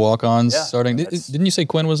history of walk-ons starting. Didn't you say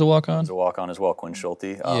Quinn was a walk-on? He was a walk-on as well, Quinn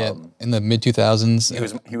Schulte. In the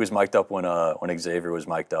mid-2000s. He was mic'd up when Xavier was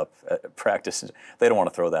mic'd up at practice. They don't want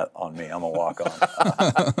to throw that on me. I'm a walk-on.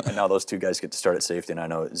 And now those two guys get to start at safety, and I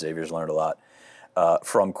know Xavier's learned a lot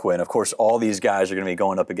from Quinn. Of course, all these guys are going to be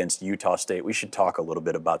going up against Utah State. We should talk a little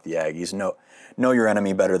bit about the Aggies. Know your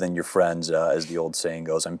enemy better than your friends, as the old saying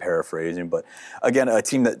goes. I'm paraphrasing. But again, a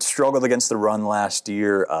team that struggled against the run last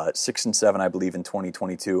year, 6-7, I believe, in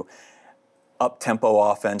 2022. Up-tempo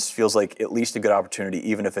offense feels like at least a good opportunity,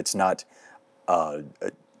 even if it's not a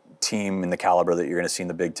team in the caliber that you're going to see in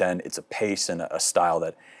the Big Ten. It's a pace and a style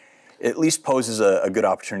that at least poses a good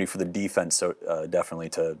opportunity for the defense, so definitely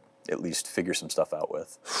to at least figure some stuff out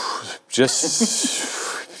with.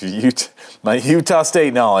 Just my Utah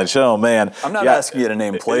State knowledge. Oh man, I'm not asking you to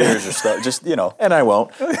name players or stuff. Just and I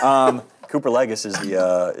won't. Cooper Legis is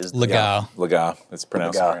the Lega. It's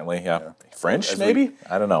pronounced apparently. Yeah. French maybe.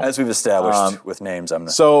 I don't know. As we've established with names, I'm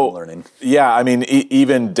learning. Yeah, I mean,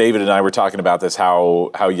 even David and I were talking about this.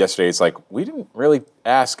 How yesterday it's like we didn't really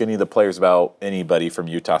ask any of the players about anybody from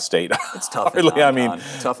Utah State. It's tough.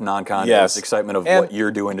 Tough non-con. Yes. Excitement of what you're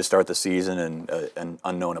doing to start the season and an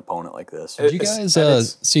unknown opponent like this. Did you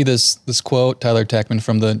guys see this quote? Tyler Techman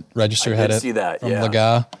from the Register had it. See that? From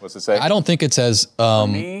Lega. What's it say? I don't think it says. For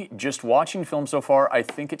me, just watching film so far, I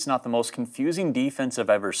think it's not the most confusing defense I've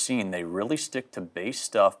ever seen. They really stick to base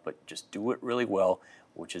stuff, but just do it really well,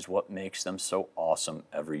 which is what makes them so awesome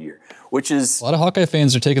every year. Which is a lot of Hawkeye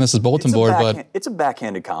fans are taking this as bulletin board, but it's a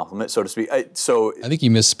backhanded compliment, so to speak. I think he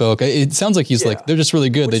misspoke. It sounds like he's like they're just really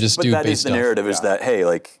good. They just do base stuff. But that is the narrative: is that hey,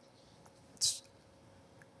 like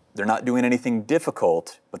they're not doing anything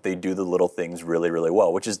difficult, but they do the little things really, really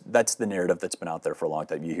well. That's the narrative that's been out there for a long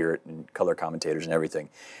time. You hear it in color commentators and everything.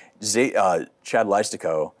 Chad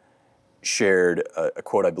Leistico shared a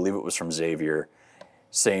quote, I believe it was from Xavier,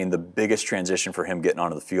 saying the biggest transition for him getting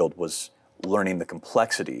onto the field was learning the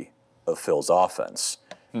complexity of Phil's offense.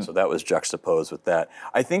 So that was juxtaposed with that.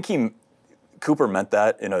 I think Cooper meant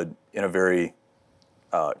that in a very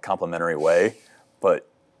complimentary way, but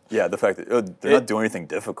yeah, the fact that they're not doing anything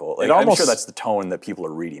difficult. Like, I'm sure that's the tone that people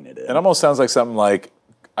are reading it in. It almost sounds like something like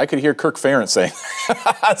I could hear Kirk Ferentz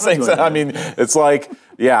saying that. I mean, it's like,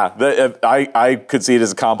 yeah, I could see it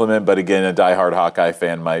as a compliment, but again, a diehard Hawkeye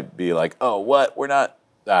fan might be like, oh, what? We're not.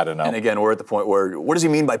 I don't know. And again, we're at the point where, what does he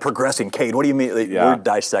mean by progressing, Cade? What do you mean? Like, we're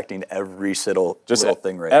dissecting every little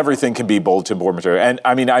thing right now. Everything can be bulletin board material. And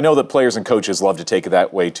I mean, I know that players and coaches love to take it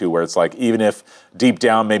that way too, where it's like, even if deep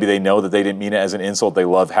down maybe they know that they didn't mean it as an insult, they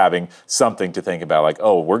love having something to think about, like,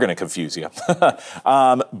 oh, we're going to confuse you.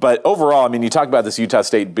 But overall, I mean, you talk about this Utah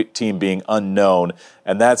State team being unknown,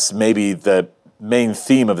 and that's maybe the main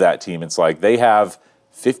theme of that team. It's like they have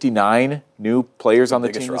 59 new players on the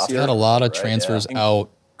team this year. Had a lot of transfers out.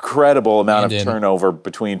 Incredible amount of turnover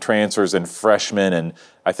between transfers and freshmen, and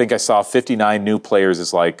I think I saw 59 new players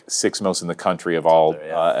is like sixth most in the country of all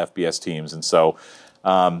FBS teams. And so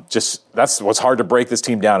just that's what's hard to break this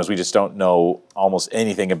team down, is we just don't know almost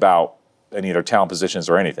anything about any of their talent positions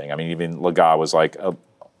or anything. I mean, even Lega was like,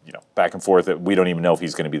 back and forth. We don't even know if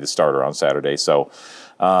he's going to be the starter on Saturday. So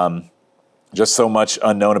just so much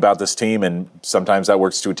unknown about this team, and sometimes that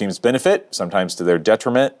works to a team's benefit, sometimes to their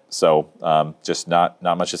detriment. So just not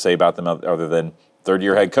much to say about them other than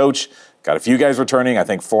third-year head coach. Got a few guys returning, I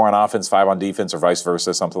think 4 on offense, 5 on defense, or vice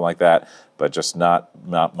versa, something like that, but just not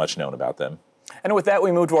much known about them. And with that,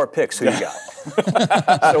 we move to our picks. Who you got?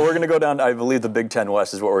 So we're going to go down, I believe the Big Ten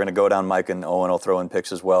West is what we're going to go down. Mike and Owen will throw in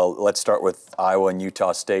picks as well. Let's start with Iowa and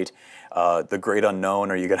Utah State. The great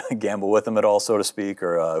unknown, are you going to gamble with them at all, so to speak,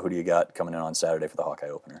 or who do you got coming in on Saturday for the Hawkeye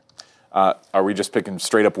opener? Are we just picking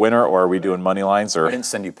straight up winner, or are we doing money lines? Or I didn't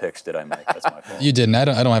send you picks, did I, Mike? That's my fault. You didn't. I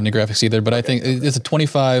don't have any graphics either, but I think it's a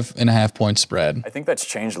 25.5 point spread. I think that's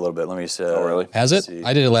changed a little bit. Let me see. Oh, really? Has it? See.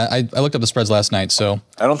 I did it. I looked up the spreads last night, so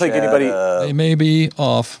I don't think anybody. They may be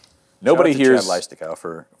off. Nobody hears. Chad Leistico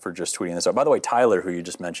for just tweeting this out. By the way, Tyler, who you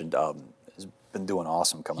just mentioned, has been doing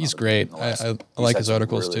awesome. He's great. I like his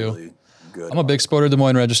articles too. Really good. I'm a big supporter of Des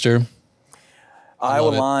Moines Register. Iowa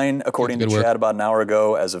line, according to Chad about an hour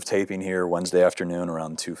ago, as of taping here Wednesday afternoon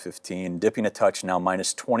around 2:15, dipping a touch now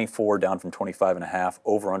minus 24 down from 25.5,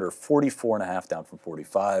 over under 44.5 down from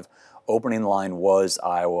 45. Opening line was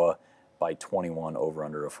Iowa by 21, over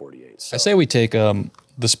under a 48. So. I say we take the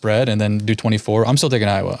spread and then do 24. I'm still taking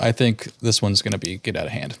Iowa. I think this one's going to get out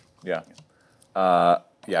of hand. Yeah.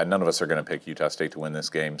 Yeah, none of us are going to pick Utah State to win this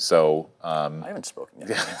game. So I haven't spoken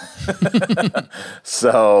yet.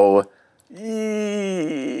 So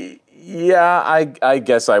yeah, I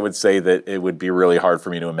guess I would say that it would be really hard for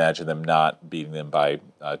me to imagine them not beating them by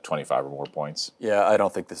 25 or more points. Yeah, I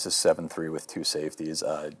don't think this is 7-3 with 2 safeties.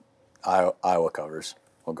 Iowa covers.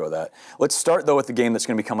 We'll go that. Let's start, though, with the game that's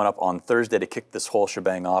going to be coming up on Thursday to kick this whole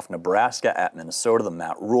shebang off. Nebraska at Minnesota. The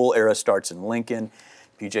Matt Rule era starts in Lincoln.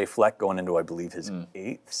 PJ Fleck going into, I believe, his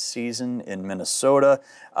 8th season in Minnesota.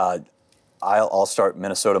 I'll start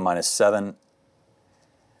Minnesota -7.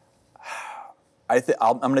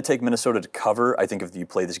 I'm going to take Minnesota to cover. I think if you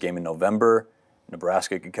play this game in November,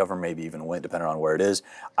 Nebraska could cover, maybe even win, depending on where it is.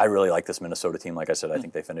 I really like this Minnesota team. Like I said, I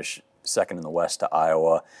think they finish 2nd in the West to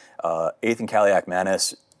Iowa. Ethan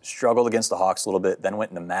Kaliak-Manis struggled against the Hawks a little bit, then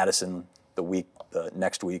went into Madison the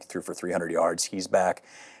next week, threw for 300 yards. He's back.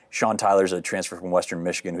 Sean Tyler's a transfer from Western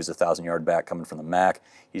Michigan who's a 1,000-yard back coming from the MAC.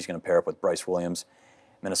 He's going to pair up with Bryce Williams.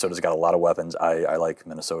 Minnesota's got a lot of weapons. I like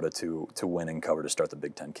Minnesota to win and cover to start the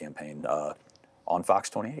Big Ten campaign on Fox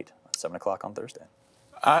 28 at 7 o'clock on Thursday.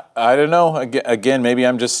 I don't know. Again, maybe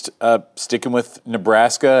I'm just sticking with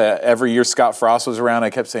Nebraska. Every year Scott Frost was around,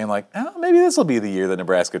 I kept saying maybe this will be the year that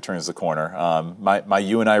Nebraska turns the corner. My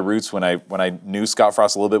UNI roots when I knew Scott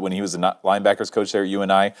Frost a little bit when he was the linebackers coach there at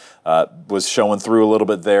UNI was showing through a little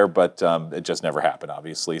bit there, but it just never happened,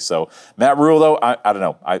 obviously. So Matt Rule, though, I don't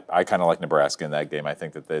know. I kind of like Nebraska in that game. I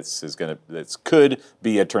think that this could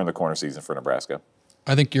be a turn the corner season for Nebraska.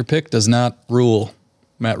 I think your pick does not rule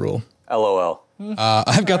Matt Rule. LOL.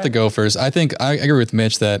 I've got the Gophers. I think I agree with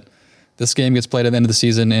Mitch that this game gets played at the end of the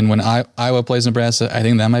season, and when Iowa plays Nebraska, I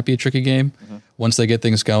think that might be a tricky game once they get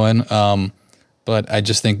things going. But I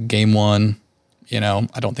just think game 1, I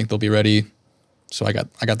don't think they'll be ready. So I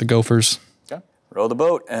got the Gophers. Okay. Row the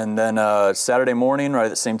boat. And then Saturday morning, right at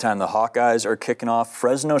the same time, the Hawkeyes are kicking off.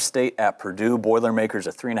 Fresno State at Purdue. Boilermakers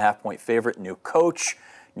a 3.5-point favorite. New coach,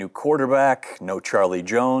 new quarterback, no Charlie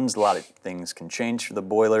Jones. A lot of things can change for the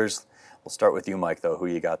Boilers. We'll start with you, Mike, though. Who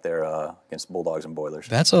you got there against Bulldogs and Boilers?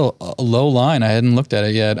 That's a low line. I hadn't looked at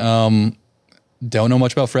it yet. Don't know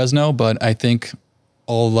much about Fresno, but I think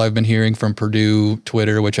all I've been hearing from Purdue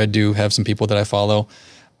Twitter, which I do have some people that I follow,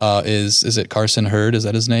 is it Carson Hurd? Is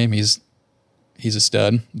that his name? He's a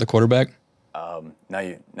stud, the quarterback.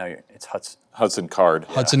 It's Hudson Card.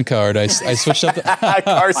 Yeah. Hudson Card. I switched up.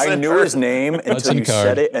 I knew his name until you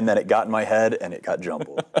said it, and then it got in my head, and it got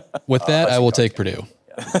jumbled. With that, I will take Purdue.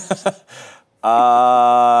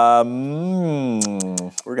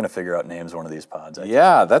 We're going to figure out names one of these pods.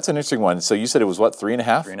 Yeah, that's an interesting one. So you said it was what,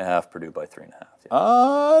 3.5? 3.5, Purdue by 3.5. Yeah.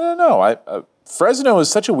 I don't know. Fresno is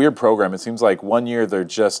such a weird program. It seems like one year they're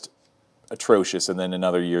just atrocious, and then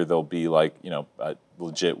another year they'll be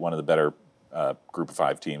legit one of the better group of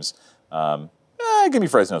 5 teams. Give me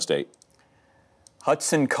Fresno State.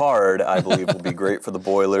 Hudson Card, I believe, will be great for the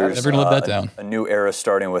Boilers. Never gonna live that down. A new era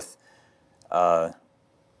starting with, I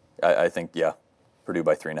think, Purdue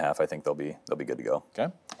by 3.5. I think they'll be good to go.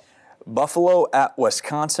 Okay. Buffalo at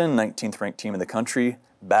Wisconsin, 19th ranked team in the country.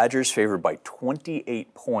 Badgers favored by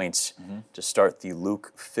 28 points to start the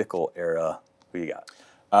Luke Fickell era. Who you got?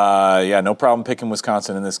 No problem picking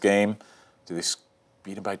Wisconsin in this game. Do they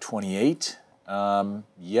beat them by 28?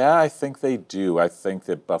 I think they do. I think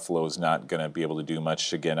that Buffalo is not going to be able to do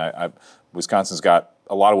much. Again, Wisconsin's got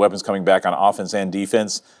a lot of weapons coming back on offense and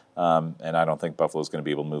defense, and I don't think Buffalo's going to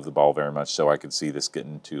be able to move the ball very much. So I could see this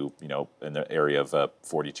getting to, in the area of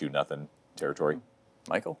 42-0 territory.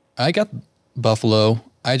 Michael? I got Buffalo.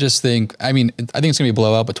 I just think, I think it's going to be a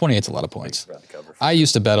blowout, but 28's a lot of points. I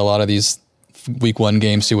used to bet a lot of these week 1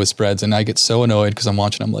 games too with spreads, and I get so annoyed because I'm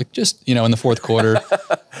watching them in the fourth quarter.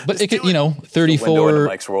 But it could, 34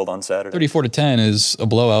 Mike's World on Saturday. 34-10 is a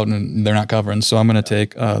blowout, and they're not covering. So I'm going to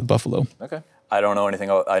take Buffalo. Okay. I don't know anything.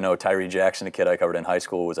 I know Tyree Jackson, a kid I covered in high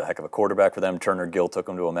school, was a heck of a quarterback for them. Turner Gill took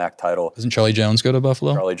him to a MAC title. Doesn't Charlie Jones go to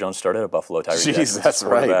Buffalo? Charlie Jones started at Buffalo. Tyree Jackson, that's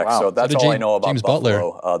right. Wow. So that's all I know about James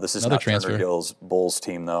Buffalo. Butler. This is Another not transfer. Turner Gill's Bulls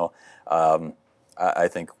team, though. I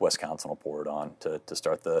think Wisconsin will pour it on to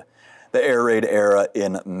start the air raid era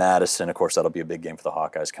in Madison. Of course, that'll be a big game for the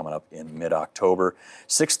Hawkeyes coming up in mid-October.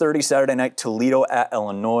 6:30 Saturday night, Toledo at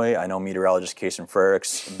Illinois. I know meteorologist Kason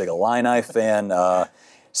Frericks, a big Illini fan.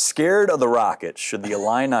 Scared of the Rockets. Should the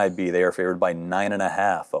Illini be? They are favored by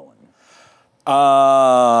 9.5, Owen.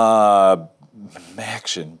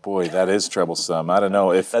 Maction. Boy, that is troublesome. I don't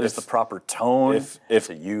know if that is the proper tone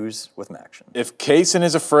to use with Maction. If Kason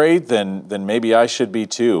is afraid, then maybe I should be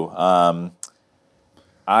too. I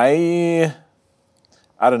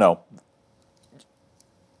don't know.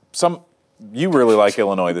 You really like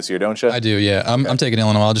Illinois this year, don't you? I do, yeah. I'm taking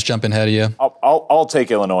Illinois. I'll just jump in ahead of you. I'll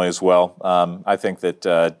take Illinois as well. I think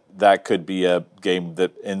that that could be a game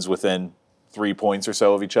that ends within 3 points or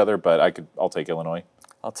so of each other, but I'll take Illinois.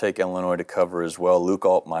 I'll take Illinois to cover as well. Luke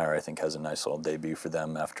Altmaier, I think, has a nice little debut for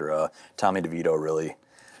them after Tommy DeVito really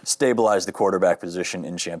stabilized the quarterback position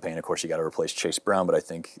in Champaign. Of course, you got to replace Chase Brown, but I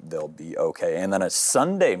think they'll be okay. And then a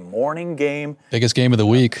Sunday morning game. Biggest game of the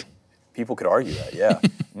week. People could argue that, yeah.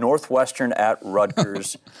 Northwestern at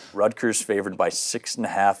Rutgers. Rutgers favored by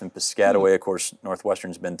 6.5 in Piscataway. Of course,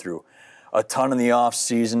 Northwestern's been through a ton in the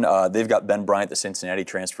offseason. They've got Ben Bryant, the Cincinnati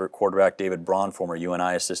transfer quarterback, David Braun, former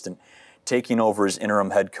UNI assistant, taking over as interim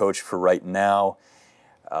head coach for right now.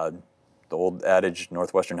 The old adage,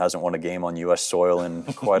 Northwestern hasn't won a game on U.S. soil in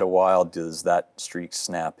quite a while. Does that streak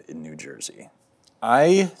snap in New Jersey?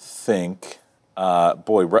 I think,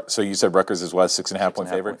 so you said Rutgers is what, 6.5 point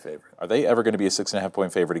favorite? Are they ever going to be a 6.5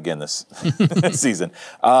 point favorite again this season?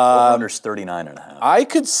 Over-under's 39.5. I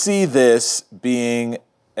could see this being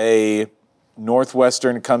a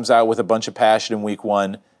Northwestern comes out with a bunch of passion in week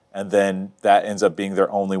one, and then that ends up being their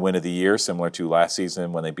only win of the year, similar to last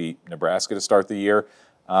season when they beat Nebraska to start the year.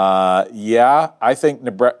 I think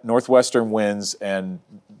Northwestern wins, and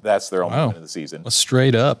that's their only win of the season.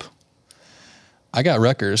 Straight up. I got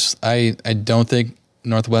Rutgers. I don't think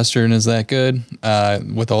Northwestern is that good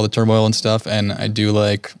with all the turmoil and stuff, and I don't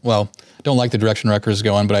like the direction Rutgers is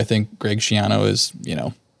going, but I think Greg Schiano is,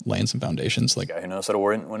 laying some foundations. Like, guy who knows how to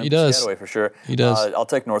win he does. Piscataway for sure. He does. I'll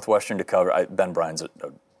take Northwestern to cover. Ben Bryant's a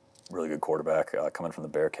really good quarterback coming from the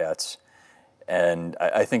Bearcats. And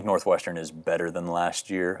I think Northwestern is better than last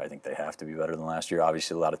year. I think they have to be better than last year.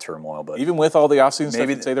 Obviously, a lot of turmoil, but even with all the offseason stuff,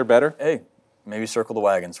 you'd say they're better. Hey, maybe circle the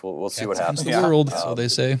wagons. We'll see what happens. The world, so they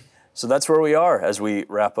say. So that's where we are as we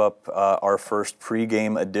wrap up our first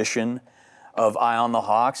pregame edition of Eye on the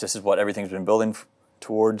Hawks. This is what everything's been building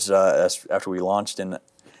towards after we launched in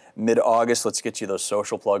mid-August. Let's get you those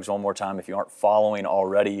social plugs one more time. If you aren't following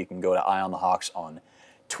already, you can go to Eye on the Hawks on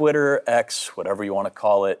Twitter, X, whatever you want to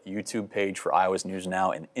call it, YouTube page for Iowa's News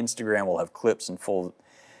Now, and Instagram. We'll have clips and full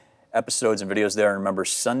episodes and videos there. And remember,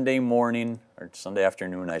 Sunday morning, or Sunday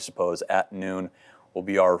afternoon, I suppose, at noon, will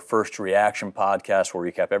be our first reaction podcast where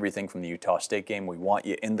we recap everything from the Utah State game. We want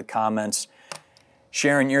you in the comments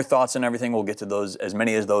sharing your thoughts and everything. We'll get to those, as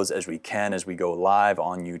many of those as we can, as we go live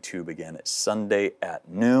on YouTube again at Sunday at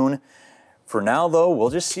noon. For now, though, we'll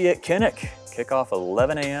just see you at Kinnick. Kickoff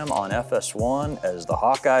 11 a.m. on FS1 as the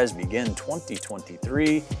Hawkeyes begin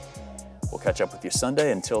 2023. We'll catch up with you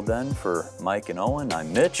Sunday. Until then, for Mike and Owen,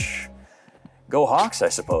 I'm Mitch. Go Hawks, I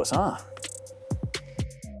suppose, huh?